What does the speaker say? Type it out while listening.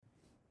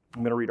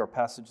I'm going to read our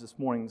passage this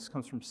morning. This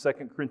comes from 2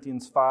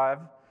 Corinthians 5.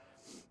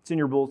 It's in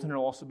your bulletin.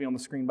 It'll also be on the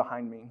screen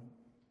behind me.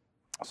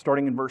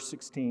 Starting in verse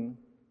 16.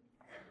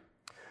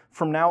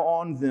 From now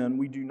on, then,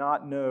 we do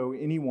not know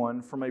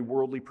anyone from a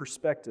worldly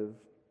perspective.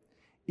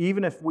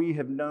 Even if we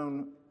have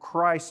known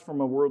Christ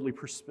from a worldly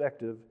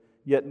perspective,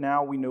 yet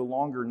now we no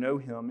longer know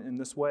him in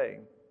this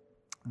way.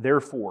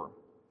 Therefore,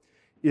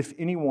 if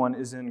anyone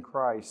is in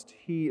Christ,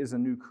 he is a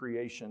new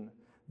creation.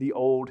 The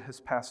old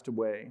has passed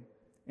away,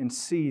 and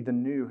see, the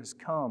new has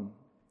come.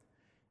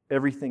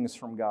 Everything is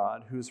from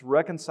God, who has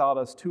reconciled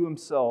us to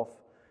himself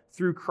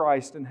through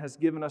Christ and has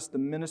given us the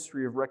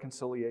ministry of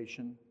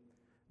reconciliation.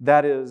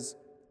 That is,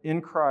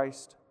 in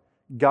Christ,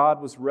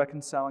 God was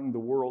reconciling the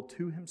world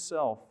to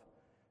himself,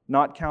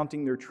 not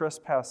counting their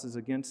trespasses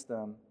against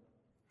them,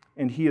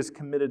 and he has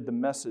committed the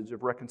message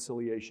of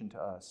reconciliation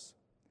to us.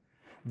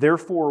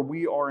 Therefore,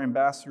 we are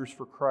ambassadors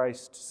for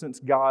Christ, since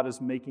God is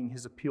making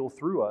his appeal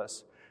through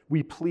us.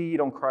 We plead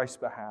on Christ's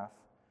behalf,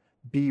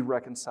 be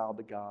reconciled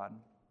to God.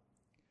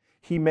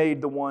 He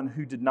made the one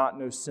who did not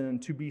know sin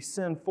to be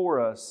sin for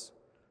us,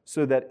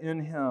 so that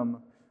in him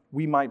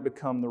we might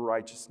become the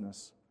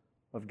righteousness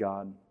of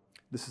God.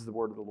 This is the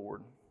word of the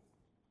Lord.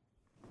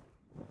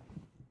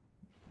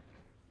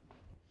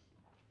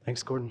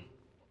 Thanks, Gordon.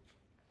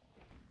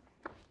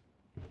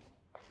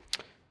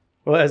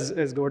 Well,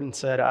 as Gordon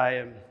said, I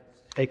am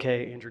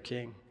a.k.a. Andrew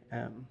King,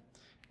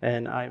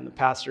 and I am the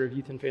pastor of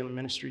Youth and Family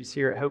Ministries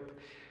here at Hope.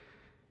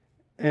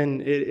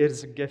 And it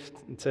is a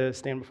gift to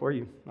stand before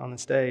you on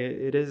this day.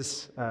 It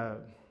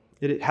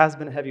has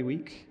been a heavy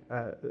week.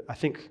 I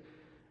think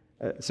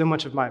so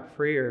much of my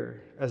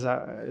prayer as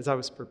I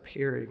was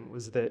preparing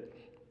was that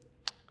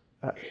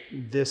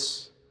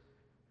this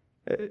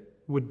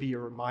would be a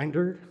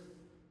reminder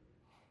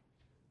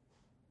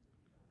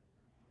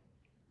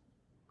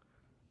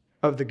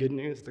of the good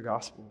news, the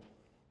gospel,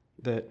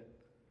 that,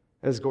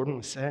 as Gordon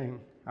was saying,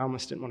 I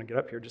almost didn't want to get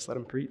up here, just let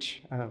him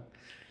preach.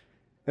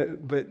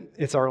 But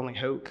it's our only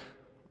hope.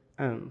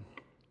 And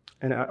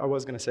I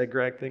was going to say,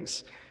 Greg,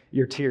 thanks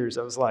your tears.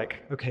 I was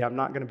like, okay, I'm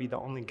not going to be the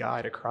only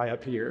guy to cry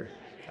up here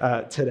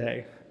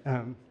today.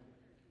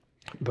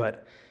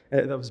 But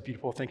that was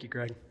beautiful. Thank you,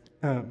 Greg.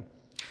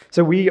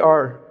 So we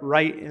are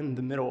right in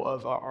the middle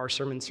of our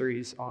sermon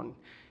series on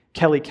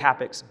Kelly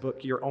Kapick's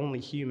book, You're Only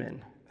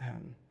Human.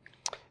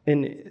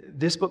 And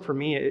this book, for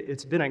me,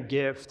 it's been a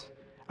gift,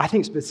 I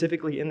think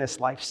specifically in this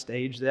life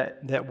stage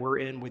that we're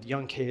in with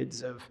young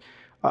kids of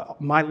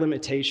my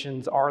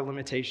limitations, our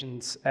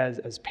limitations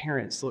as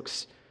parents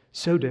looks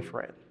so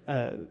different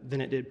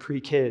than it did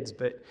pre-kids.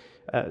 But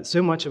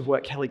so much of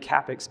what Kelly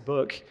Kapick's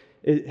book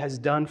has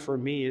done for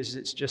me is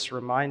it's just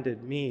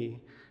reminded me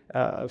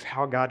of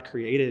how God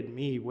created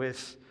me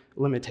with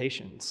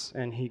limitations.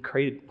 And he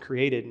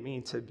created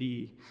me to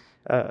be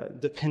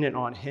dependent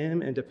on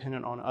him and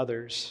dependent on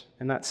others.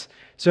 And that's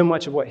so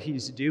much of what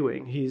he's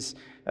doing. He's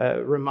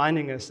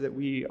reminding us that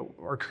we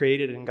are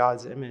created in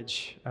God's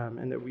image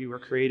and that we were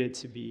created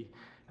to be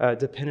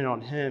dependent on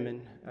him.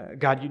 And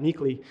God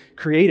uniquely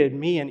created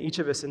me and each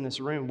of us in this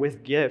room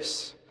with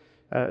gifts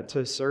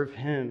to serve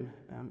him.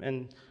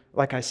 And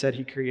like I said,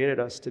 he created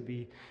us to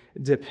be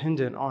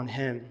dependent on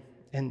him.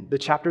 And the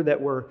chapter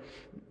that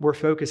we're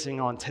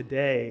focusing on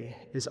today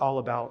is all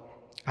about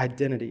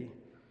identity.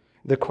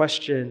 The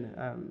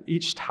question,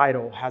 each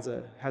title has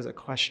a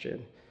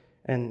question.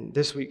 And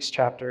this week's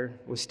chapter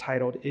was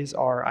titled, Is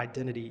Our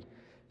Identity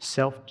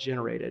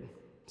Self-Generated?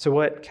 So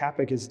what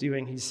Kapick is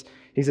doing, he's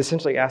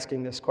essentially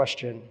asking this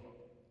question,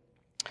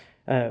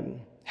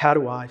 how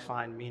do I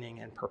find meaning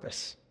and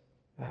purpose?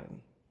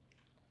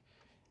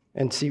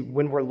 And see,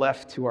 when we're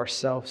left to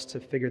ourselves to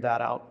figure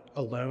that out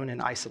alone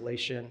in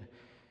isolation,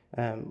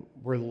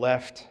 we're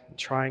left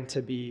trying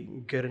to be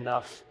good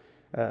enough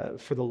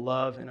for the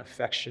love and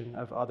affection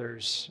of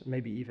others,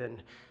 maybe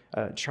even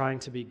trying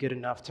to be good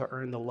enough to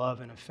earn the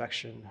love and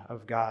affection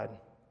of God.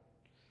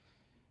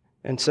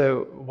 And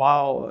so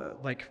while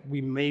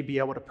we may be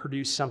able to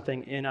produce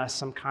something in us,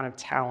 some kind of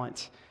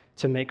talent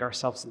to make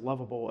ourselves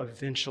lovable,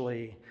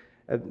 eventually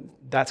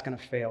that's going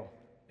to fail.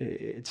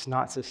 It's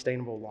not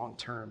sustainable long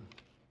term.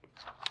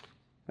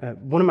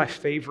 One of my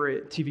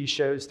favorite TV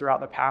shows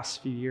throughout the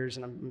past few years,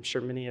 and I'm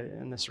sure many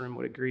in this room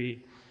would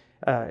agree,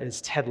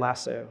 is Ted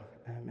Lasso.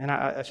 And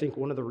I think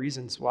one of the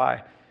reasons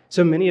why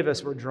so many of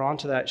us were drawn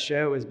to that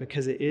show is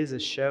because it is a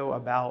show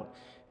about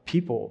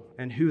people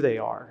and who they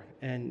are.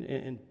 And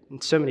in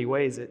so many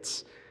ways,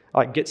 it's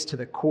gets to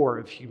the core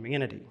of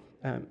humanity.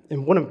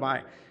 And one of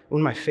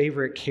my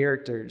favorite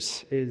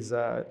characters is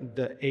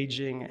the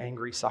aging,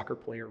 angry soccer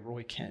player,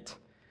 Roy Kent.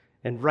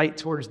 And right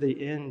towards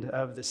the end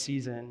of the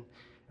season,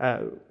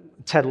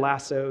 Ted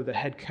Lasso, the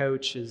head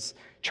coach, is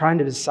trying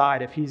to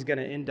decide if he's going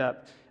to end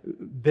up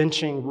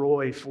benching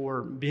Roy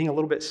for being a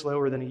little bit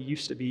slower than he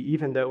used to be,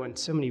 even though in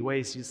so many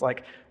ways he's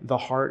like the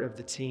heart of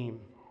the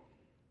team.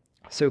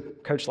 So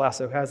Coach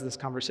Lasso has this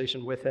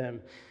conversation with him,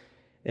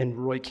 and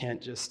Roy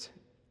Kent just,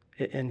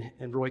 in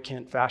Roy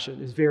Kent fashion,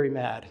 is very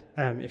mad.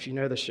 If you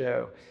know the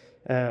show,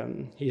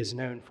 he is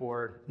known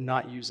for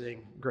not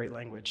using great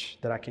language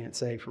that I can't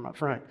say from up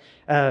front.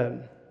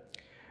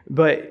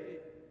 But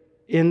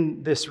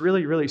in this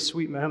really, really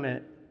sweet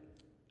moment,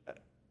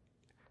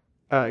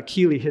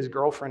 Keely, his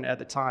girlfriend at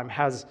the time,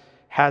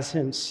 has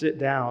him sit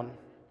down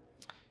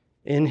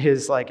in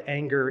his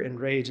anger and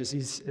rage as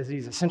he's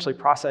essentially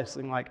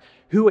processing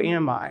who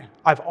am I?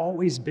 I've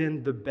always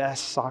been the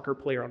best soccer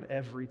player on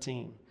every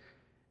team.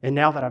 And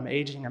now that I'm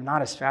aging, I'm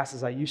not as fast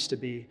as I used to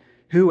be.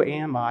 Who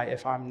am I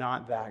if I'm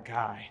not that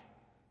guy?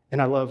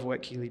 And I love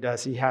what Keely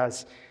does. She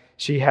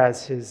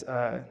has his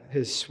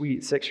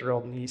sweet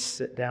 6-year-old niece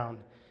sit down.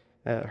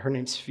 Her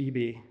name's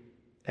Phoebe,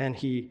 and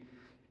she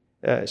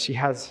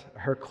has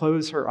her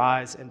close her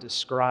eyes and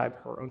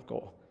describe her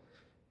uncle.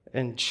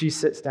 And she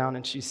sits down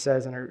and she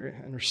says in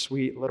her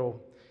sweet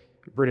little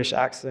British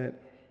accent,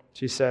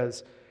 she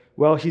says,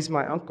 "Well, he's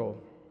my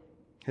uncle.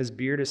 His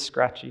beard is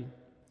scratchy.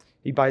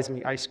 He buys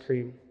me ice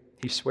cream.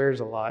 He swears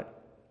a lot.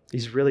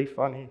 He's really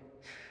funny."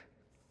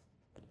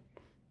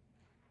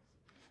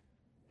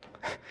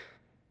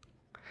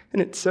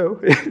 And it's so,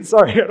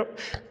 sorry,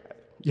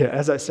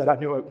 as I said, I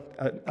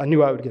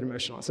knew I would get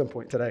emotional at some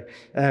point today.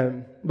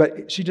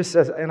 But she just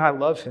says, "And I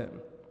love him."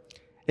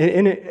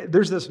 And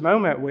there's this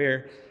moment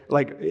where,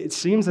 it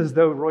seems as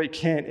though Roy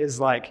Kent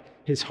is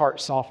his heart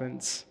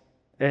softens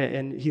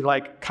and he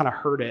kind of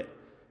heard it.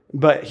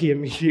 But he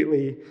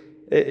immediately,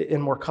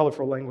 in more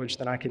colorful language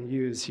than I can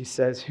use, he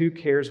says, "Who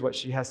cares what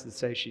she has to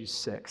say? She's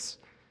 6."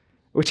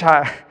 Which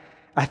I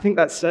think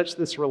that's such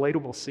this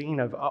relatable scene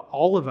of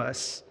all of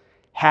us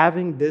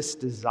having this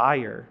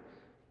desire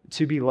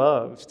to be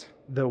loved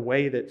the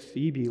way that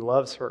Phoebe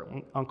loves her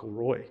Uncle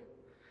Roy.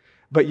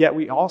 But yet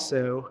we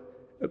also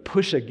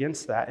push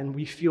against that, and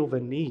we feel the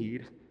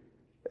need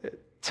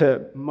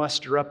to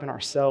muster up in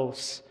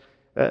ourselves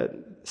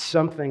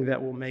something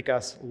that will make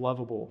us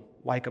lovable,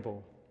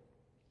 likable.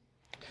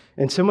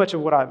 And so much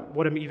of what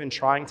I'm even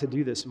trying to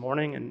do this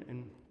morning,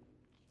 and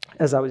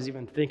as I was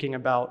even thinking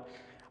about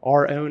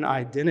our own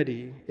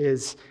identity,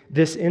 is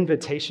this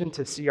invitation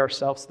to see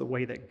ourselves the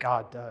way that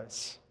God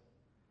does.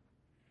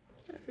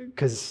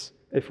 Because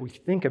if we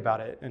think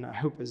about it, and I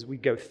hope as we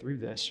go through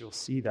this, you'll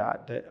see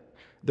that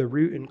the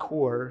root and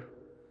core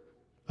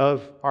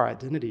of our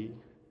identity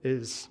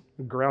is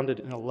grounded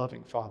in a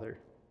loving Father.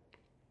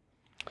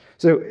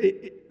 So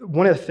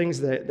one of the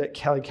things that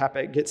Kelly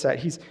Capek gets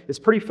at, it's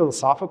pretty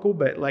philosophical,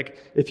 but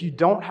if you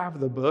don't have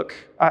the book,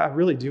 I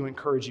really do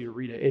encourage you to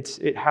read it.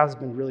 It has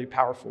been really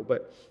powerful,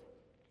 but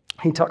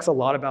he talks a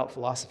lot about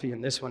philosophy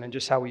in this one and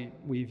just how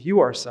we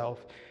view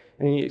ourselves.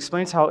 And he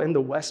explains how in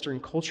the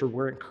Western culture,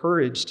 we're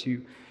encouraged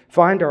to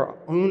find our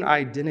own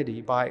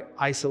identity by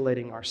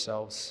isolating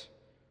ourselves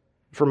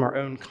from our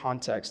own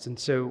context. And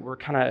so we're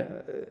kind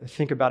of,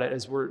 think about it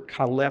as we're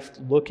kind of left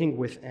looking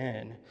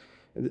within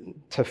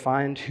to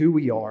find who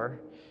we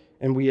are,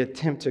 and we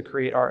attempt to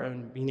create our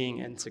own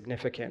meaning and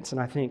significance. And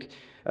I think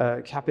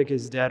Capek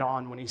is dead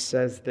on when he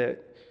says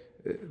that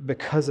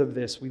because of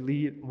this,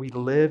 we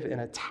live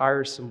in a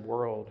tiresome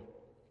world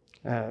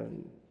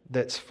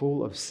that's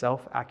full of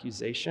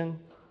self-accusation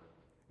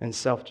and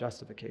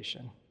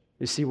self-justification.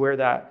 You see where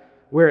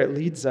it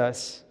leads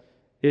us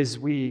is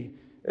we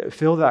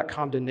feel that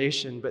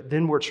condemnation, but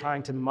then we're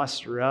trying to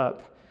muster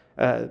up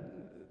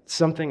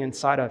something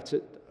inside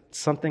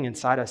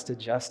us to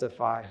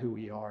justify who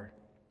we are.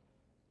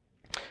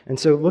 And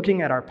so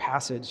looking at our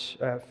passage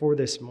for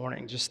this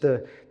morning, just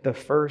the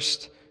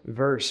first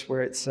verse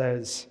where it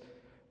says,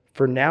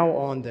 "For now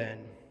on then,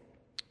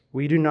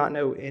 we do not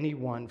know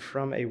anyone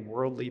from a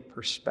worldly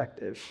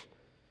perspective."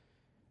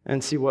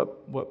 And see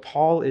what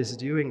Paul is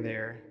doing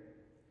there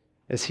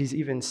is he's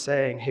even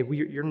saying, hey,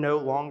 you're no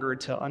longer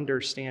to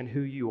understand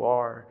who you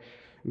are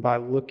by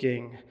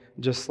looking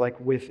just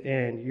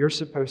within. You're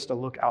supposed to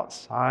look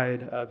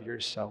outside of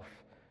yourself.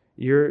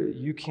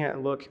 You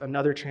can't look,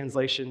 another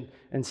translation,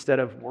 instead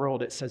of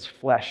world, it says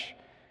flesh.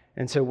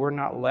 And so we're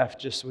not left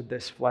just with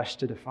this flesh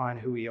to define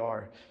who we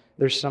are.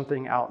 There's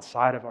something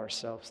outside of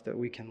ourselves that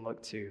we can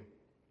look to.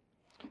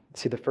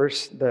 See,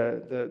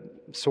 the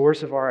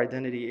source of our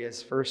identity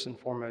is first and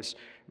foremost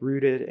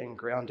rooted and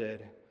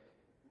grounded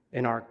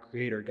in our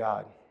Creator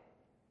God.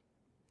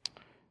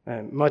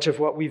 Much of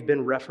what we've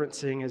been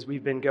referencing as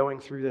we've been going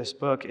through this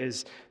book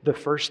is the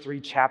first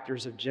 3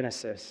 chapters of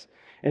Genesis.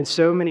 In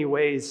so many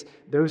ways,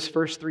 those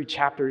first 3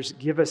 chapters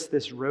give us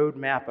this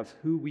roadmap of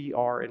who we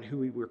are and who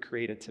we were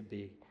created to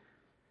be.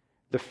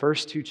 The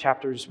first 2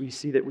 chapters, we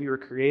see that we were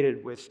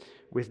created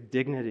with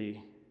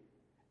dignity.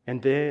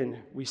 And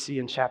then we see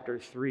in chapter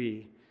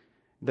 3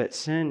 that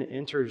sin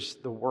enters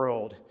the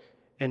world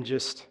and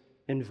just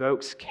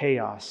invokes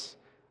chaos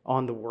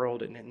on the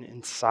world and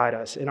inside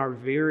us. And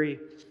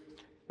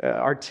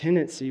our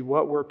tendency,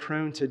 what we're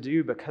prone to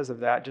do because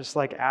of that, just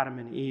like Adam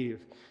and Eve,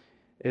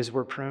 is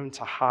we're prone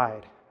to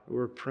hide.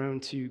 We're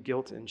prone to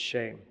guilt and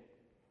shame.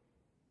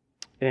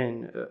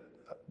 And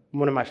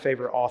one of my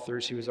favorite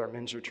authors, who was our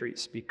men's retreat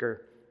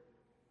speaker,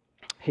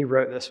 he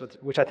wrote this,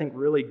 which I think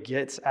really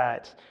gets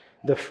at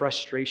the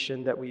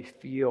frustration that we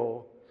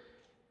feel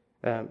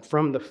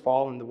from the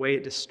fall and the way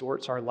it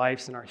distorts our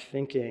lives and our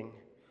thinking,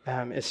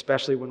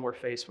 especially when we're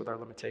faced with our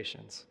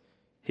limitations.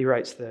 He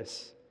writes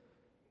this: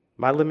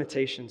 My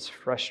limitations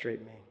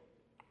frustrate me.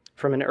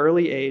 From an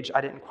early age,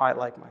 I didn't quite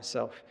like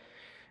myself.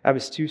 I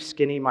was too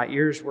skinny, my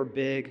ears were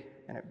big,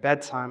 and at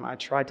bedtime I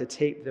tried to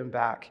tape them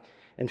back,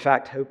 in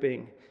fact,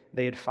 hoping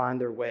they'd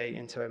find their way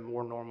into a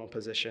more normal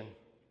position.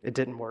 It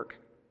didn't work.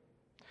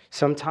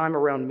 Sometime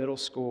around middle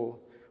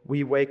school,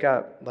 we wake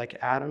up like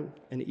Adam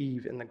and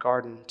Eve in the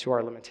garden to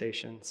our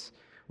limitations.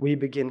 We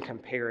begin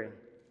comparing.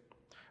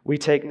 We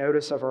take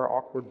notice of our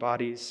awkward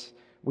bodies.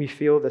 We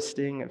feel the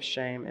sting of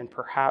shame, and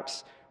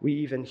perhaps we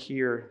even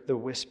hear the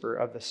whisper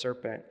of the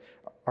serpent,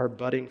 our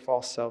budding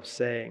false self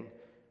saying,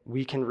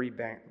 we can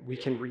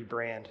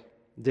rebrand,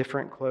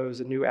 different clothes,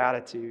 a new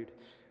attitude,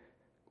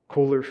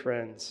 cooler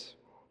friends.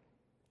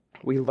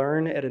 We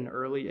learn at an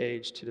early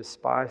age to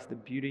despise the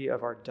beauty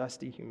of our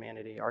dusty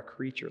humanity, our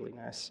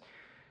creatureliness,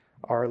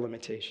 our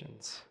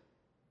limitations.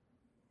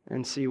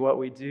 And see what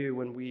we do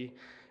when we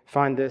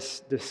find this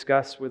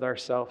disgust with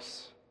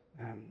ourselves.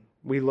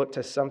 We look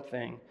to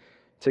something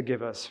to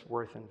give us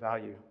worth and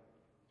value.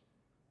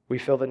 We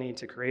feel the need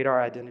to create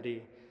our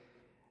identity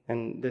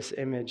and this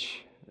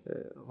image,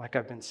 like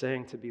I've been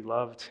saying, to be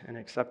loved and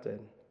accepted.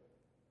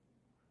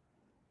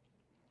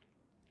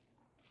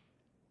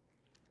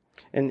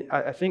 And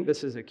I think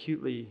this is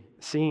acutely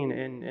seen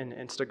in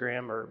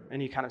Instagram or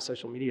any kind of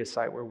social media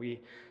site where we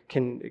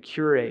can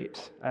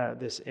curate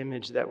this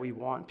image that we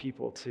want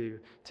people to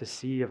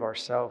see of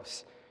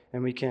ourselves.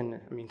 And we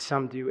can,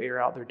 some do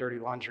air out their dirty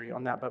laundry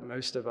on that, but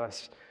most of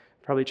us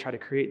probably try to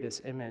create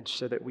this image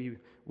so that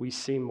we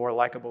seem more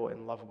likable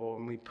and lovable,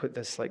 and we put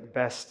this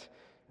best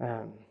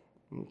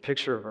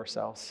picture of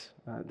ourselves,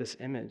 this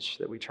image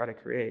that we try to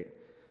create.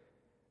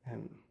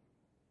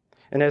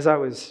 And as I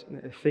was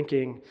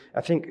thinking,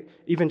 I think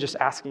even just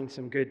asking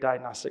some good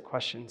diagnostic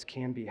questions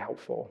can be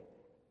helpful.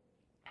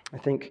 I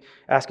think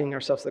asking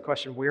ourselves the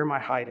question, where am I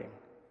hiding?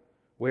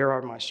 Where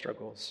are my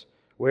struggles?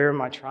 Where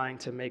am I trying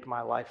to make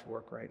my life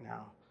work right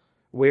now?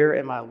 Where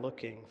am I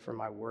looking for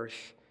my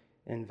worth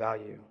and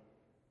value?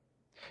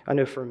 I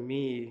know for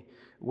me,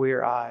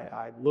 where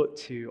I look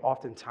to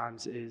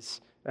oftentimes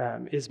is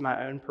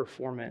my own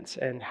performance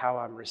and how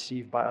I'm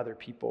received by other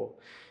people.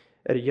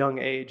 At a young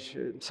age,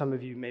 some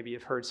of you maybe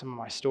have heard some of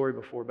my story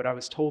before, but I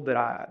was told that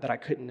I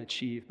couldn't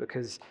achieve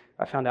because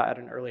I found out at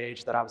an early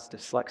age that I was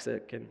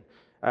dyslexic, and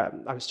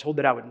I was told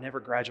that I would never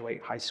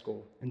graduate high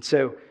school. And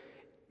so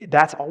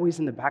that's always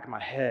in the back of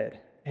my head.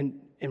 And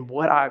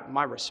what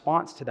my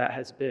response to that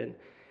has been,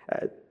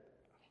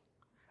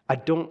 I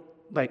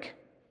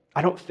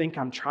don't think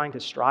I'm trying to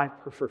strive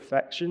for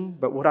perfection,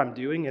 but what I'm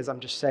doing is I'm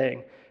just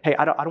saying, hey,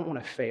 I don't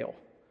want to fail.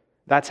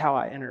 That's how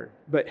I enter.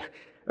 But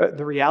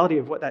the reality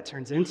of what that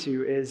turns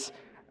into is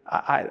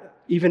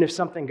even if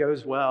something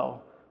goes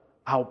well,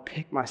 I'll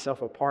pick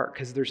myself apart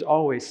because there's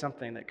always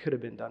something that could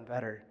have been done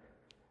better.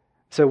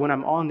 So when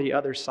I'm on the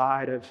other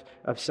side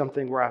of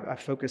something where I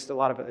focused a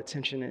lot of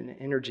attention and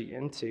energy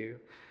into,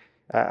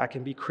 I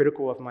can be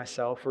critical of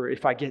myself, or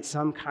if I get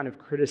some kind of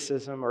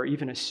criticism or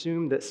even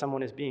assume that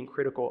someone is being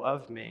critical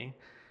of me,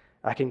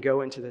 I can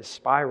go into this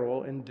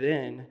spiral, and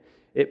then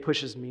it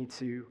pushes me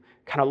to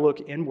kind of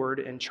look inward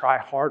and try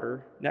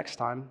harder next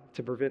time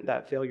to prevent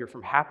that failure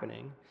from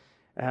happening.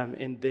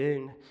 And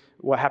then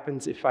what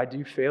happens if I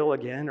do fail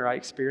again or I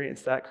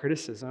experience that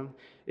criticism,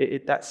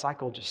 that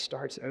cycle just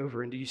starts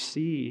over. And do you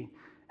see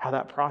how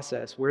that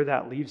process, where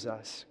that leaves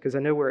us? Because I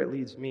know where it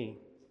leaves me.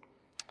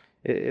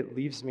 It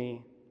leaves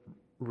me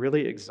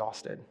really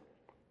exhausted,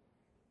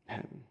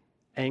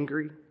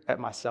 angry at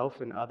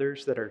myself and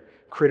others that are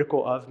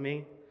critical of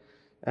me.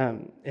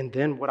 And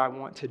then what I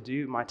want to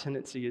do, my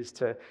tendency is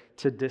to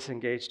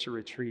disengage, to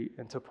retreat,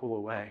 and to pull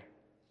away.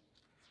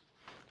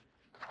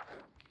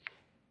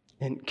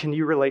 And can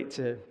you relate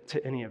to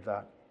any of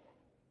that?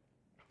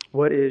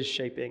 What is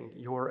shaping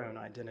your own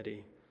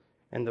identity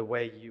and the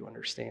way you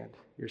understand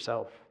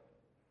yourself?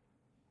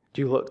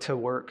 Do you look to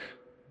work,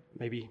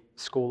 maybe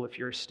school if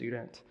you're a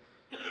student?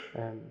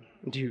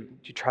 Do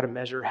you try to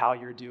measure how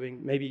you're doing?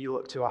 Maybe you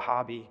look to a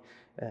hobby.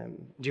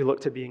 Do you look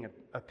to being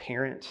a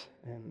parent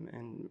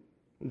and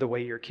the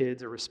way your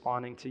kids are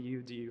responding to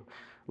you? Do you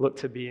look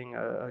to being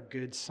a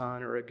good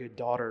son or a good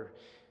daughter?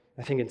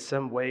 I think in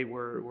some way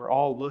we're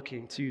all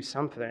looking to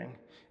something.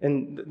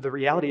 And the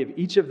reality of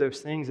each of those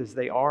things is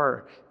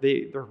they're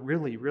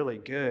really, really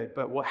good.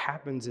 But what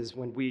happens is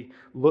when we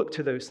look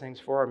to those things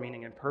for our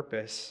meaning and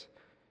purpose,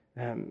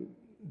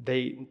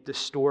 they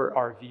distort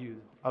our view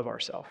of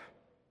ourselves.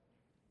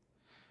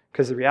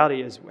 Because the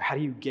reality is, how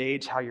do you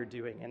gauge how you're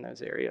doing in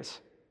those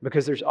areas?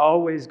 Because there's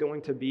always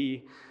going to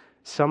be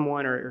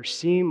someone or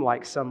seem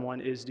like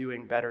someone is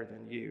doing better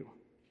than you.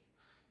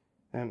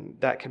 And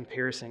that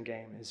comparison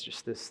game is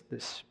just this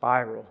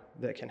spiral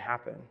that can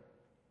happen.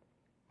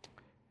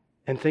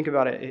 And think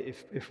about it,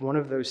 if one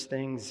of those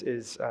things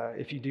is,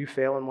 if you do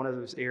fail in one of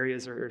those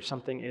areas or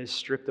something is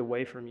stripped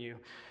away from you,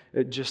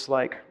 just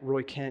like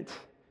Roy Kent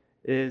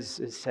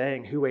is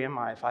saying, who am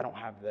I if I don't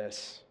have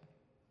this?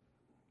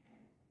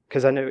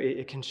 Because I know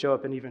it can show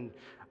up in even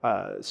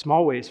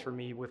small ways for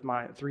me with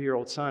my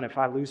 3-year-old son. If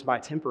I lose my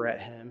temper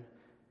at him,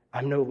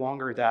 I'm no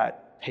longer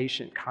that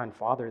patient, kind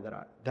father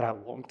that I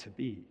long to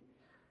be.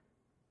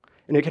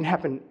 And it can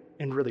happen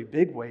in really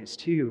big ways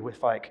too,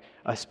 with like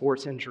a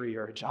sports injury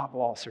or a job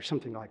loss or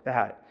something like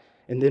that.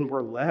 And then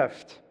we're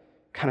left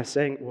kind of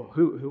saying, well,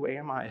 who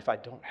am I if I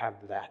don't have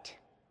that?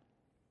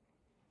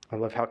 I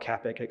love how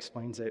Capek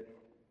explains it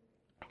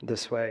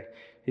this way.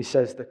 He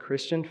says, the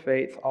Christian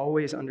faith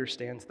always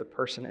understands the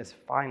person as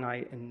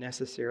finite and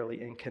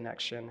necessarily in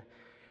connection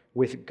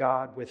with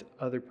God, with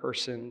other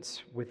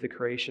persons, with the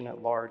creation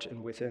at large,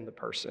 and within the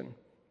person.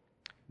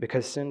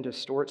 Because sin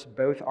distorts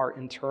both our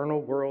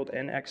internal world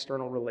and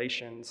external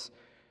relations,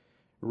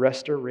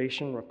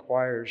 restoration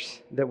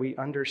requires that we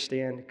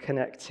understand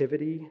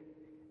connectivity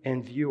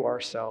and view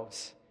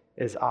ourselves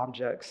as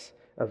objects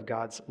of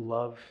God's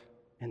love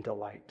and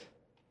delight.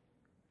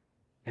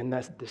 And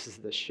this is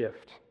the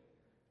shift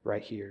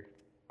right here.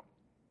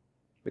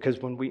 Because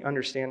when we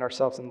understand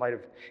ourselves in light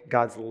of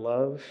God's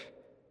love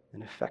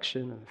and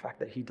affection and the fact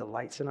that he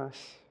delights in us,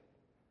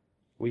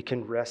 we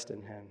can rest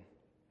in him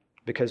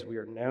because we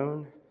are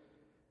known,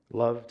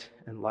 loved,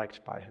 and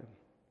liked by him.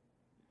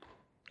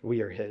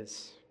 We are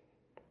his.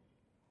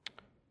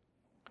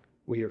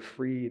 We are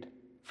freed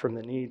from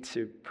the need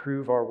to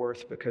prove our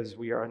worth because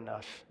we are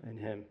enough in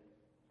him.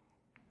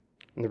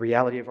 And the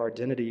reality of our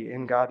identity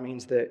in God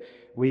means that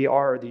we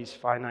are these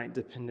finite,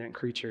 dependent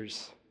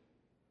creatures.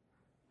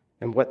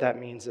 And what that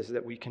means is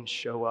that we can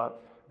show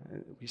up.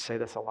 We say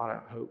this a lot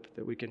at Hope,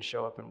 that we can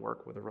show up and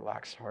work with a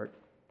relaxed heart.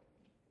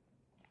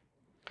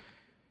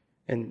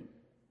 And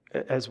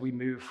as we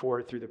move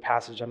forward through the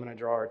passage, I'm going to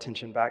draw our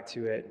attention back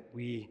to it.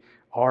 We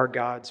are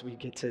God's. We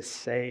get to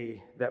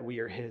say that we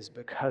are his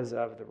because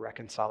of the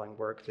reconciling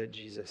work that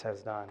Jesus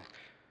has done.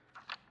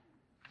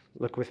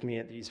 Look with me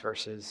at these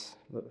verses,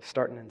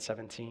 starting in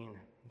 17.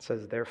 It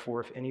says,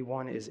 therefore, if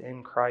anyone is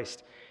in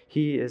Christ,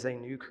 he is a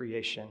new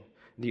creation.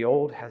 The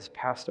old has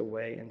passed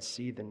away, and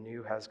see, the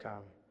new has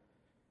come.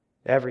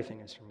 Everything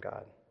is from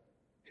God,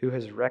 who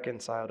has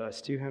reconciled us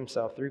to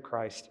himself through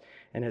Christ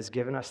and has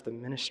given us the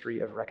ministry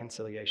of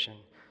reconciliation.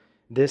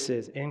 This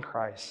is, in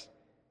Christ,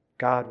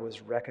 God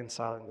was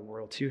reconciling the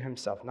world to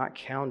himself, not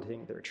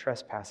counting their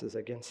trespasses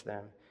against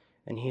them,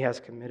 and he has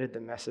committed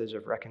the message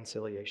of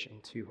reconciliation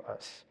to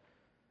us.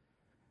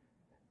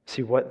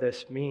 See, what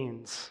this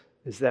means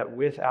is that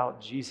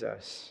without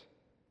Jesus,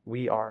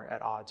 we are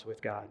at odds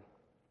with God.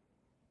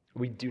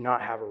 We do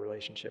not have a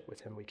relationship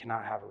with him. We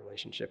cannot have a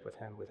relationship with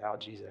him without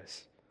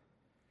Jesus.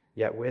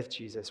 Yet with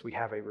Jesus, we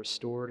have a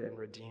restored and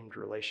redeemed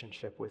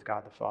relationship with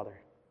God the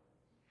Father.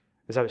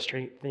 As I was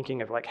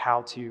thinking of like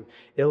how to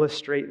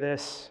illustrate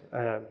this,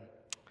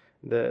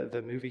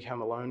 the movie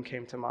Home Alone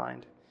came to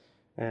mind.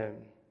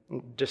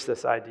 Just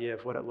this idea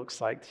of what it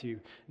looks like to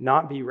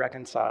not be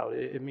reconciled.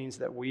 It means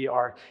that we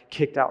are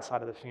kicked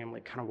outside of the family,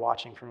 kind of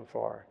watching from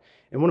afar.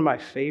 And one of my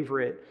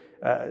favorite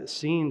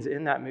scenes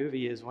in that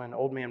movie is when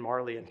Old Man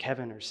Marley and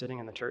Kevin are sitting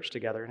in the church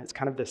together, and it's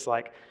kind of this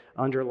like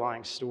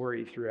underlying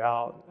story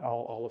throughout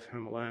all of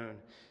Home Alone.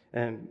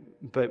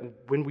 But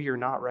when we are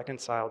not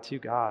reconciled to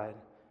God,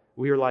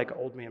 we are like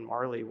Old Man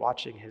Marley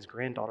watching his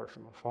granddaughter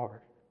from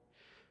afar.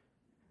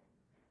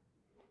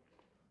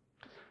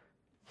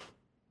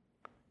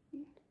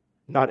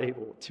 Not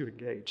able to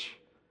engage,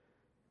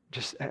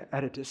 just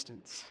at a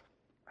distance.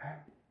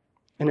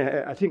 And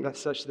I think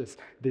that's such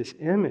this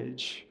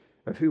image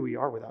of who we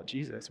are without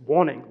Jesus,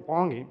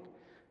 longing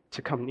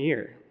to come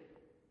near.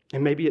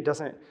 And maybe it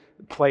doesn't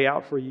play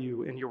out for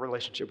you in your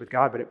relationship with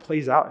God, but it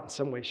plays out in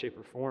some way, shape,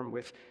 or form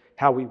with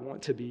how we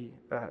want to be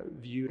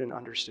viewed and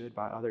understood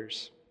by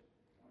others.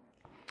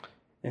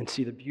 And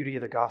see, the beauty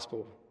of the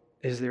gospel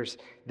is there's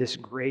this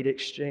great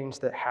exchange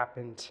that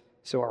happened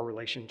so our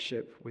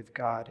relationship with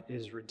God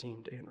is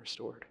redeemed and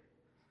restored.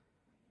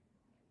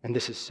 And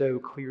this is so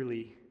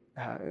clearly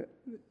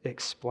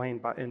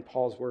explained in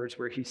Paul's words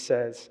where he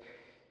says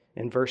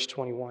in verse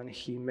 21,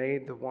 he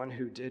made the one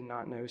who did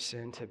not know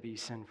sin to be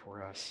sin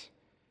for us,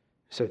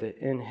 so that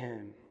in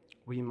him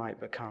we might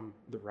become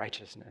the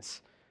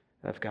righteousness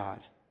of God.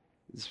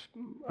 It's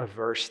a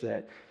verse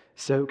that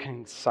so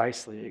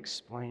concisely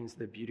explains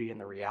the beauty and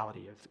the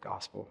reality of the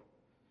gospel.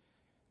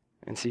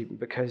 And see,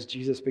 because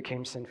Jesus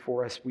became sin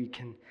for us, we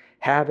can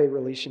have a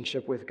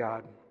relationship with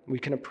God. We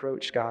can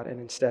approach God,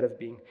 and instead of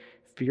being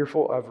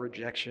fearful of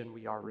rejection,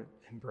 we are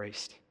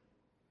embraced.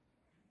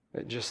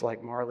 Just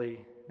like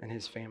Marley and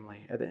his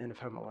family at the end of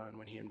Home Alone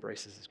when he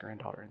embraces his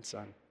granddaughter and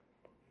son.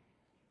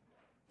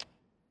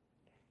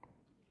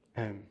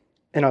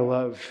 And I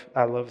love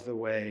the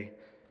way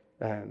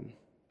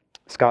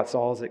Scott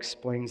Sauls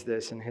explains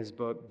this in his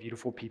book,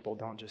 Beautiful People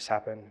Don't Just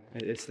Happen.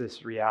 It's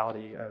this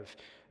reality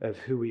of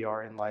who we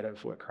are in light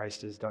of what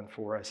Christ has done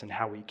for us and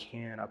how we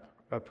can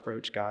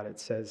approach God. It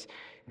says,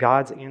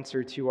 God's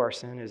answer to our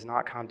sin is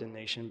not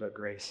condemnation, but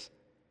grace.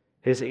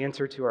 His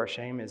answer to our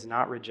shame is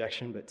not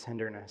rejection, but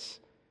tenderness.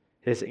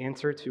 His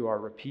answer to our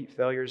repeat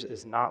failures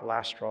is not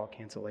last straw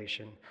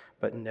cancellation,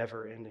 but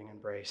never-ending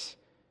embrace.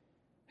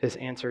 His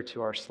answer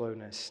to our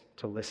slowness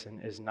to listen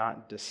is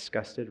not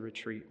disgusted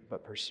retreat,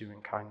 but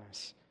pursuing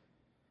kindness.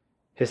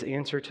 His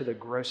answer to the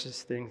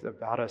grossest things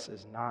about us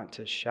is not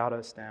to shout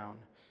us down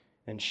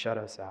and shut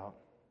us out,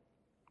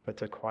 but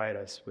to quiet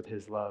us with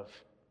his love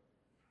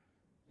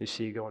You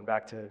see, going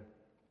back to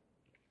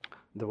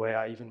the way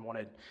I even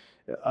wanted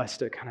us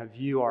to kind of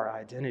view our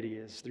identity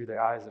is through the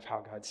eyes of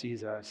how God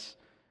sees us.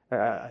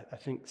 I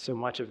think so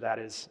much of that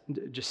is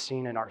just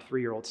seen in our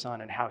 3-year-old son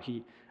and how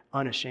he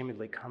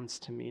unashamedly comes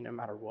to me no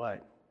matter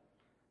what.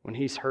 When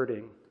he's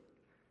hurting,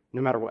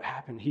 no matter what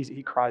happened,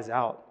 he cries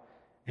out.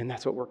 And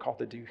that's what we're called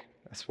to do.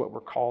 That's what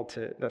we're called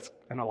to, that's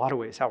in a lot of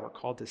ways how we're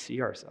called to see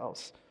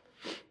ourselves.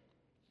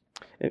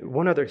 And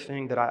one other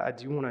thing that I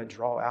do want to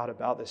draw out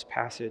about this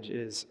passage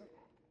is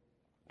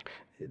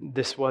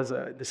this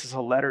is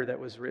a letter that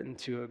was written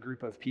to a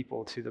group of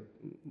people, to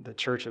the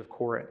church of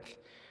Corinth.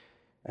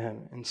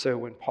 And so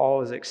when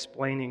Paul is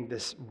explaining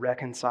this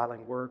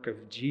reconciling work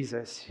of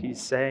Jesus,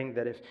 he's saying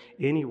that if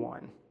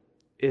anyone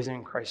is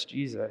in Christ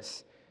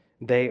Jesus,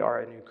 they are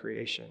a new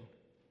creation.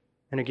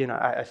 And again,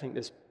 I think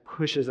this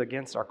pushes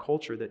against our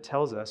culture that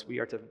tells us we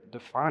are to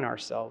define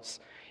ourselves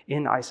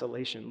in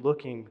isolation,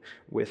 looking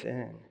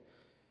within.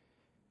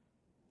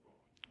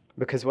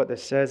 Because what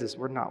this says is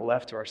we're not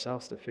left to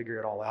ourselves to figure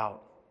it all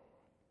out.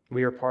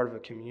 We are part of a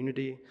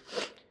community,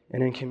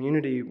 and in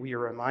community, we are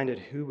reminded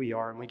who we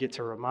are, and we get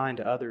to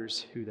remind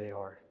others who they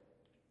are.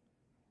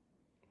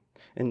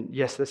 And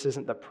yes, this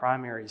isn't the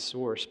primary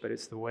source, but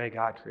it's the way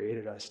God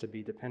created us to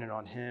be dependent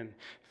on Him,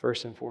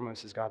 first and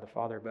foremost as God the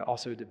Father, but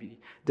also to be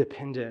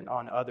dependent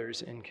on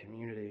others in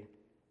community.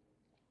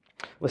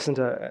 Listen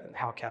to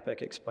how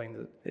Capek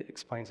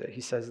explains it. He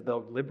says, the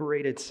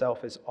liberated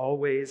self is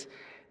always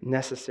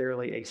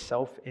necessarily a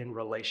self in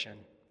relation.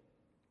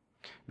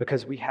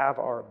 Because we have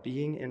our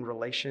being in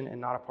relation and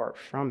not apart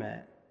from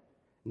it,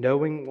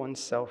 knowing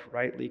oneself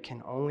rightly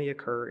can only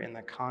occur in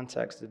the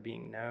context of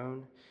being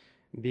known,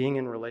 being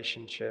in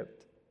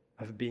relationship,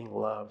 of being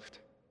loved.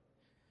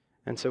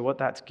 And so what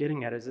that's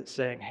getting at is it's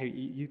saying, hey,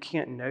 you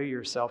can't know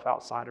yourself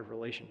outside of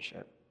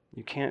relationship.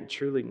 You can't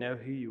truly know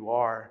who you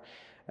are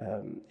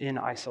in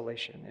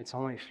isolation. It's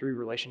only through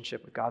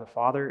relationship with God the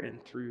Father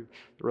and through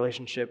the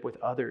relationship with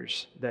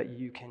others that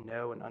you can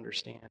know and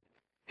understand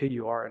who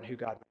you are and who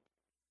God is.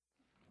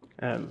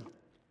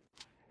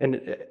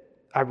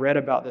 I read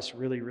about this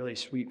really, really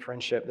sweet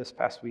friendship this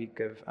past week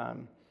of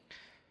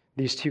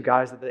these two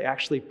guys that they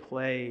actually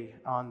play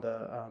on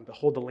the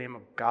Behold the Lamb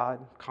of God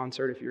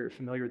concert, if you're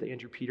familiar with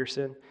Andrew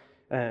Peterson.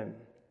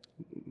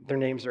 Their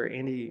names are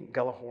Andy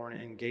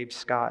Gullahorn and Gabe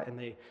Scott, and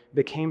they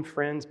became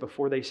friends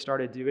before they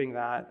started doing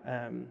that,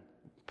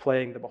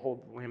 playing the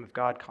Behold the Lamb of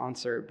God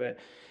concert. But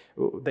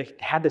they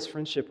had this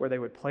friendship where they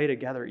would play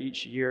together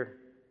each year.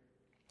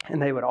 And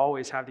they would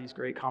always have these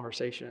great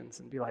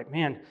conversations and be like,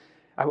 man,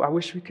 I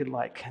wish we could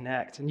like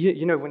connect. And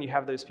you know when you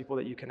have those people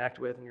that you connect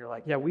with and you're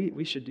like, yeah,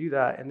 we should do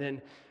that. And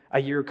then a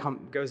year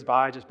goes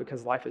by just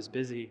because life is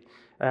busy.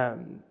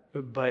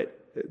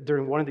 But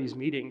during one of these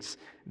meetings,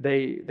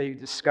 they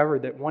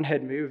discovered that one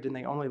had moved and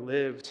they only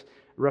lived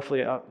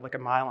roughly like 1.5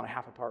 miles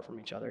apart from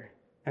each other.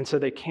 And so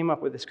they came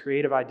up with this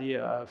creative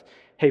idea of,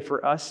 hey,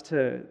 for us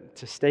to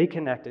stay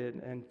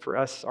connected and for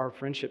us, our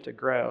friendship to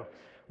grow,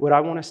 what I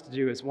want us to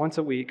do is once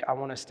a week, I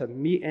want us to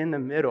meet in the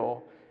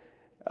middle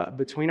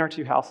between our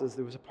two houses.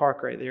 There was a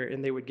park right there,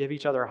 and they would give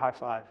each other a high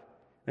five.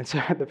 And so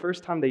the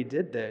first time they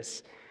did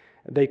this,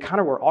 they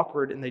kind of were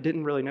awkward, and they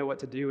didn't really know what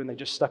to do, and they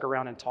just stuck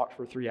around and talked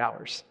for 3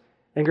 hours.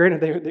 And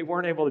granted, they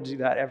weren't able to do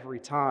that every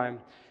time,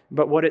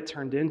 but what it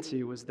turned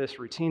into was this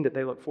routine that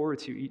they look forward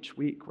to each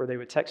week where they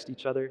would text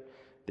each other,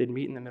 they'd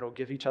meet in the middle,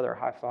 give each other a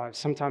high five.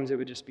 Sometimes it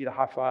would just be the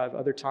high five.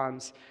 Other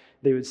times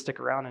they would stick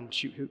around and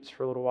shoot hoops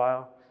for a little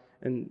while.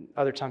 And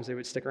other times they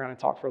would stick around and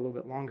talk for a little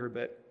bit longer,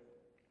 but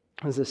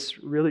it was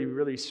this really,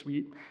 really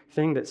sweet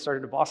thing that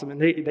started to blossom. And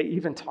they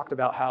even talked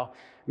about how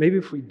maybe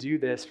if we do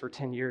this for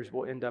 10 years,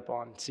 we'll end up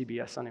on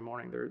CBS Sunday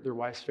Morning, their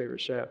wife's favorite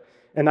show.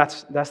 And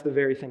that's the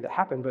very thing that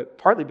happened, but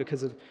partly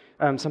because of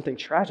something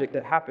tragic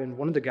that happened.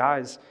 One of the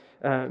guys,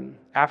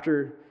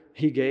 after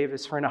he gave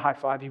his friend a high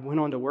five, he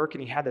went on to work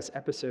and he had this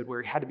episode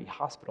where he had to be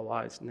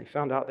hospitalized. And they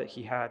found out that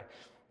he had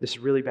this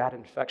really bad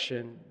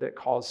infection that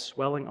caused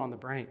swelling on the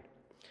brain.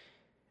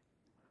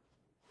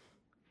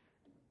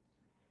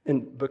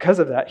 And because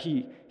of that,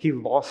 he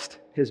lost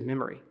his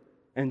memory.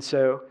 And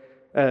so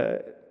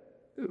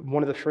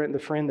one of the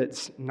friend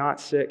that's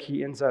not sick,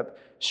 he ends up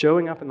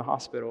showing up in the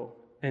hospital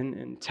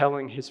and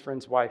telling his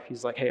friend's wife,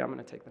 he's like, hey, I'm going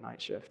to take the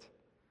night shift.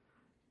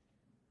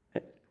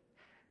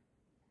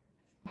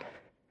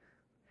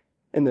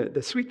 And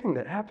the sweet thing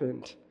that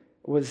happened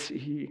was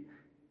he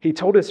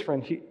told his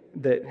friend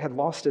that had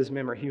lost his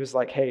memory, he was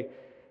like, hey,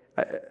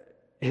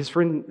 his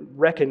friend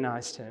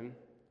recognized him,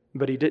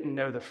 but he didn't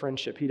know the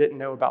friendship. He didn't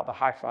know about the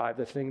high five,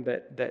 the thing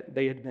that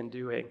they had been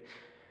doing.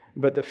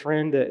 But the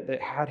friend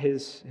that had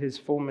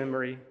his full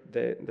memory,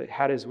 that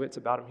had his wits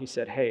about him, he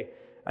said, hey,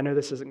 I know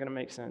this isn't going to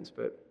make sense,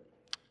 but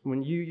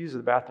when you use the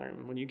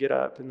bathroom, when you get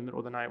up in the middle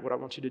of the night, what I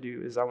want you to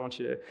do is I want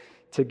you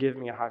to give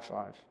me a high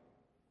five.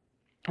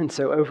 And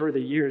so over the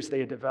years, they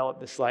had developed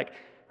this like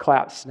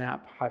clap,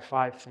 snap, high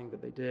five thing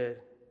that they did.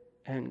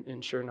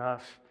 And sure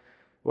enough,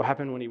 what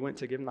happened when he went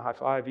to give him the high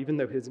five, even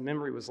though his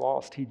memory was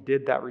lost, he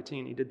did that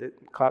routine. He did the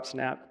clap,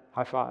 snap,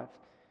 high five.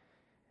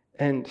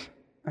 And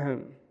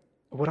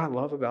what I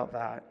love about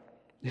that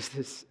is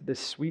this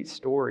sweet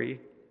story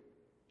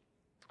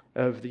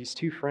of these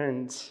two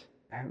friends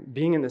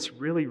being in this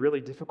really,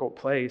 really difficult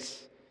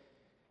place.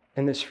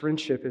 And this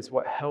friendship is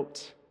what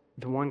helped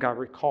the one guy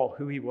recall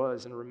who he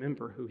was and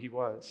remember who he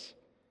was.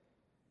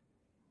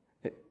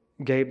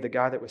 Gabe, the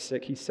guy that was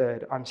sick, he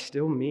said, "I'm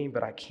still me,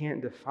 but I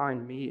can't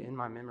define me in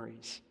my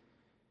memories."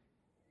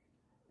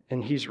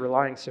 And he's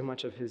relying so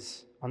much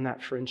on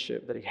that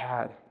friendship that he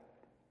had,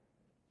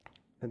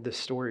 and the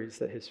stories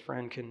that his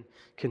friend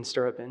can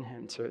stir up in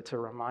him to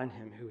remind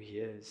him who he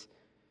is.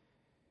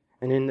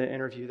 And in the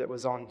interview that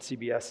was on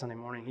CBS Sunday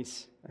morning,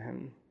 he's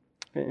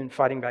in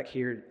Fighting Back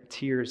Here,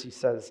 Tears, he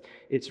says,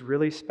 "It's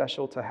really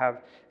special to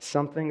have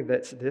something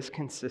that's this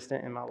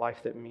consistent in my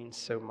life that means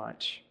so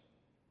much."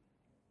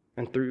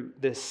 And through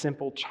this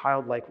simple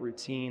childlike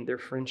routine, their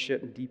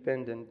friendship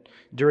deepened. And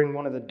during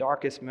one of the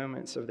darkest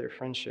moments of their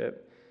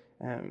friendship,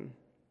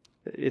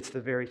 it's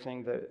the very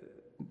thing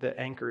that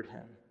anchored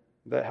him,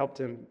 that helped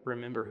him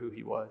remember who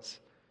he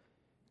was.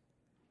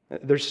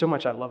 There's so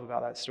much I love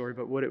about that story,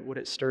 but what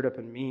it stirred up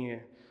in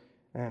me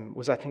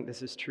was, I think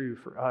this is true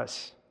for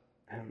us.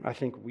 I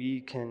think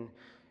we can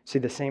see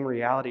the same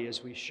reality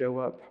as we show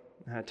up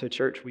to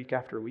church week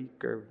after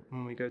week, or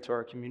when we go to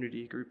our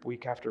community group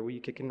week after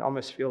week. It can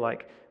almost feel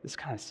like, this is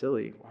kind of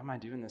silly. Why am I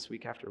doing this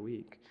week after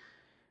week?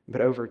 But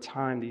over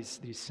time,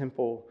 this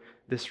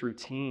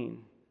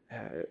routine,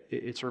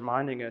 it's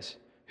reminding us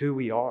who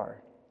we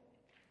are.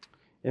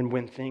 And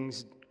when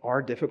things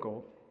are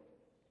difficult,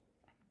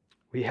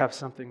 we have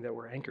something that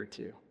we're anchored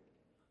to.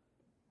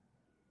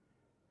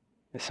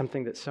 It's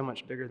something that's so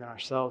much bigger than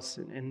ourselves.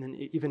 And then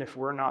even if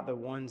we're not the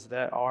ones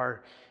that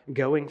are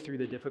going through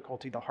the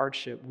difficulty, the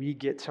hardship, we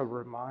get to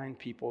remind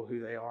people who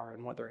they are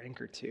and what they're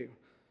anchored to.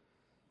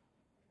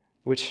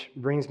 Which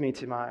brings me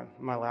to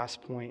my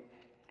last point.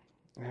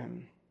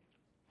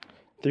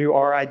 Through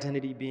our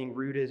identity being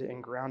rooted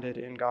and grounded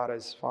in God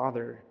as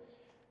Father,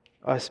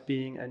 us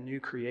being a new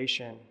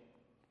creation,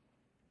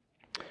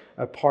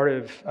 a part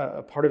of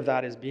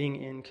that is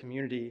being in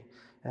community,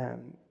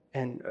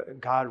 and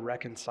God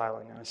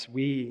reconciling us.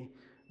 We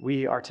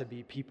are to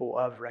be people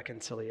of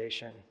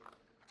reconciliation.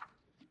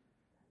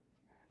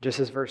 Just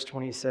as verse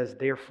 20 says,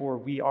 "Therefore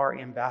we are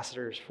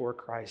ambassadors for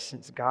Christ.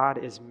 Since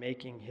God is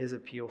making his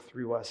appeal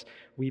through us,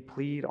 we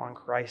plead on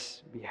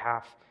Christ's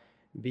behalf,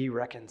 be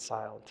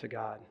reconciled to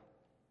God."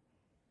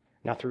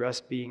 Now, through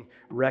us being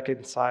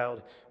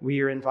reconciled,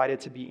 we are invited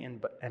to be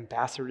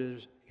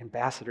ambassadors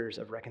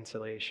of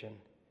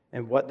reconciliation.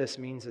 And what this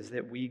means is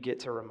that we get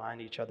to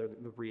remind each other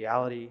the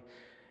reality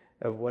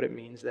of what it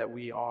means that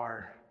we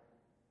are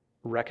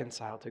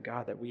reconciled to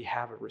God, that we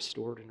have a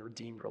restored and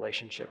redeemed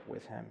relationship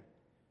with him.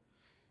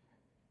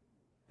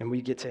 And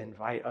we get to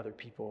invite other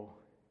people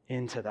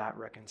into that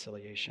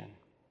reconciliation,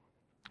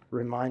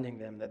 reminding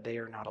them that they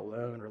are not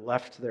alone or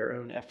left to their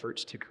own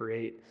efforts to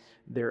create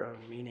their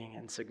own meaning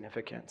and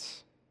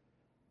significance.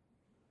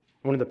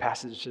 One of the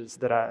passages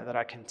that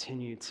I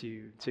continue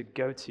to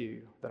go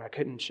to, that I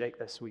couldn't shake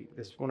this week,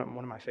 is one of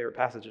my favorite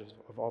passages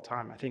of all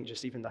time. I think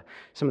just even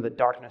some of the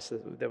darkness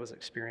that was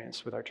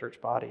experienced with our church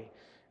body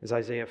is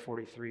Isaiah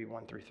 43,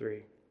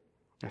 1-3.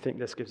 I think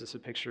this gives us a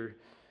picture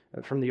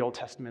from the Old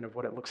Testament of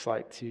what it looks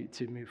like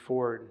to move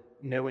forward,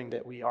 knowing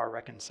that we are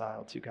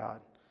reconciled to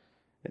God.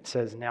 It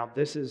says, "Now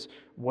this is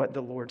what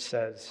the Lord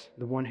says,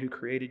 the one who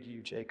created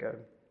you,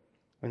 Jacob,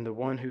 and the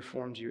one who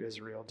formed you,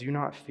 Israel. Do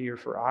not fear,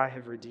 for I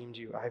have redeemed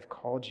you. I have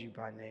called you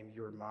by name.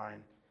 You are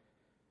mine.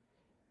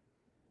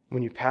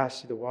 When you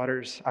pass through the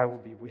waters, I will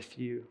be with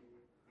you,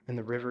 and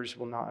the rivers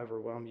will not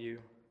overwhelm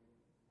you.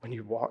 When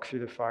you walk through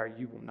the fire,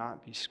 you will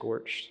not be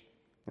scorched,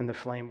 and the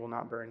flame will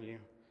not burn you.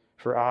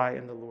 For I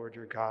am the Lord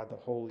your God, the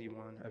Holy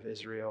One of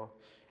Israel,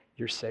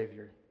 your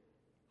Savior."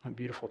 A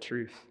beautiful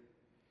truth.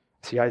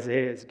 See,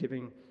 Isaiah is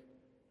giving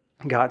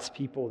God's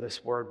people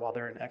this word while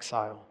they're in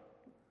exile.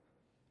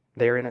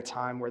 They're in a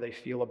time where they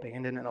feel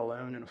abandoned and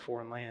alone in a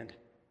foreign land.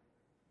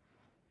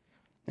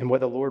 And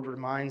what the Lord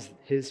reminds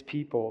his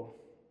people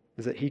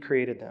is that he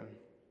created them.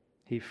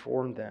 He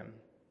formed them.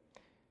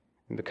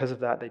 And because of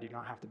that, they do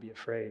not have to be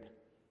afraid.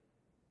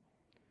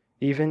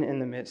 Even in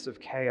the midst of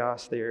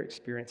chaos they are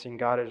experiencing,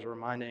 God is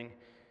reminding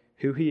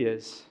who he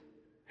is,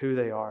 who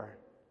they are,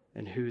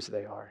 and whose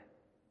they are.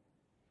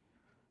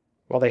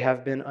 While they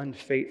have been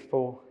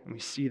unfaithful, and we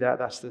see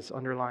that's this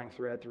underlying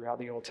thread throughout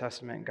the Old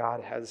Testament,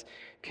 God has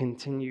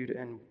continued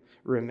and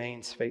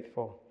remains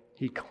faithful.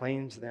 He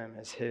claims them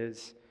as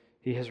his.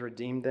 He has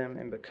redeemed them,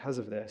 and because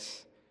of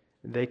this,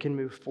 they can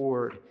move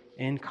forward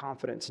in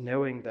confidence,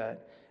 knowing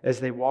that as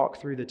they walk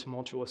through the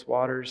tumultuous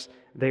waters,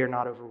 they are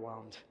not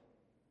overwhelmed.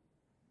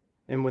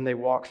 And when they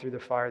walk through the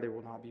fire, they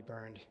will not be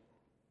burned.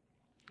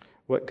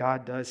 What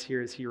God does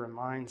here is he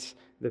reminds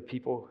the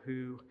people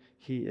who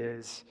he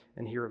is,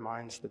 and he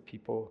reminds the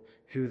people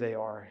who they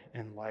are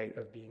in light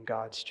of being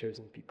God's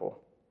chosen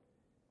people.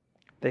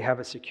 They have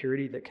a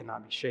security that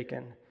cannot be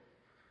shaken.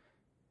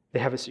 They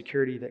have a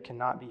security that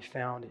cannot be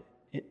found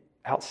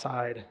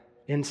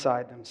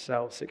inside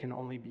themselves. It can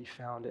only be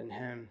found in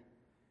him.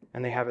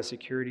 And they have a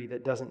security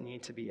that doesn't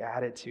need to be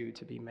added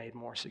to be made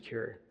more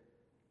secure.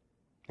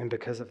 And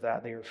because of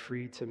that, they are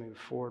free to move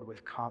forward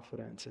with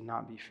confidence and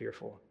not be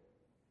fearful.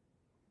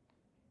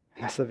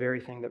 And that's the very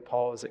thing that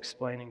Paul is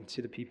explaining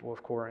to the people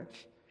of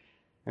Corinth.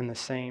 And the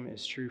same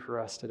is true for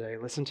us today.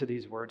 Listen to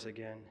these words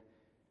again.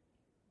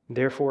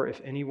 Therefore,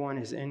 if anyone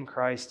is in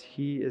Christ,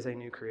 he is a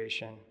new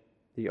creation.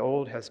 The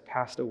old has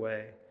passed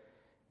away,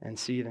 and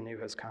see, the new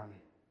has come.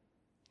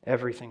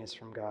 Everything is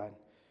from God,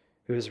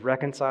 who has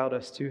reconciled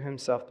us to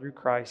himself through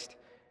Christ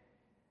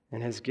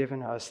and has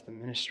given us the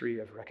ministry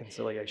of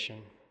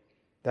reconciliation.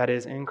 That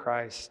is, in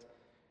Christ,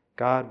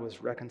 God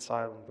was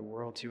reconciling the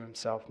world to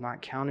himself,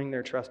 not counting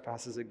their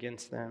trespasses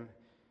against them,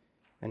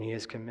 and he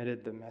has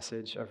committed the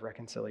message of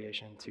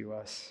reconciliation to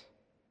us.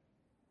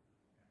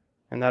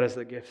 And that is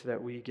the gift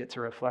that we get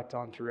to reflect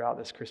on throughout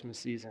this Christmas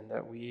season,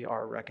 that we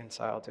are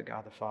reconciled to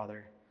God the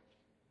Father,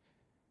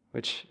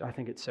 which I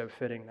think it's so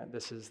fitting that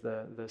this is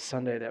the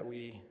Sunday that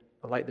we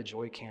light the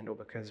joy candle,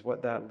 because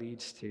what that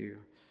leads to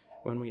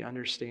when we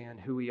understand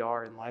who we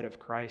are in light of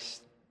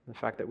Christ, the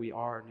fact that we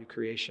are new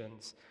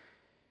creations,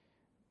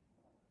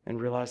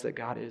 and realize that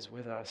God is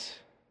with us,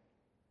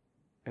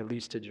 it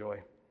leads to joy.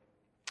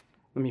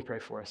 Let me pray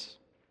for us.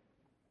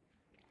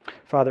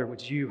 Father,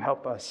 would you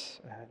help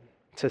us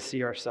to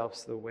see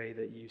ourselves the way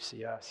that you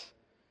see us?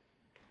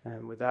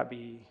 And would that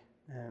be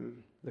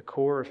the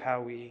core of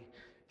how we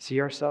see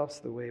ourselves,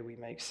 the way we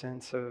make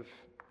sense of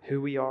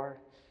who we are,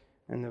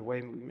 and the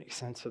way we make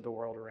sense of the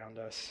world around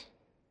us?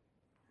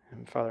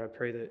 And Father, I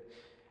pray that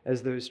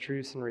as those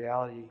truths and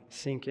reality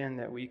sink in,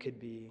 that we could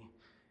be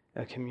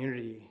a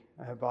community,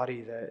 a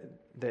body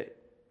that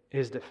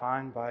is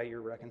defined by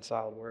your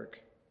reconciled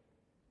work,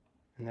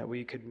 and that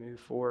we could move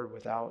forward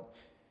without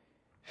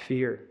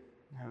fear,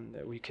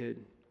 that we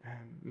could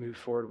move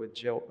forward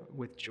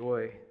with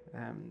joy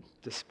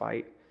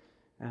despite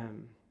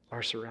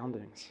our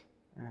surroundings,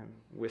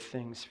 with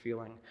things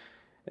feeling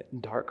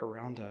dark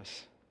around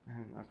us.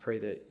 And I pray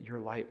that your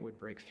light would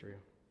break through,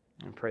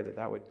 and pray that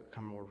that would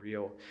become more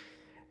real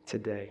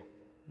today.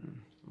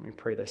 We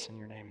pray this in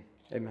your name.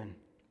 Amen.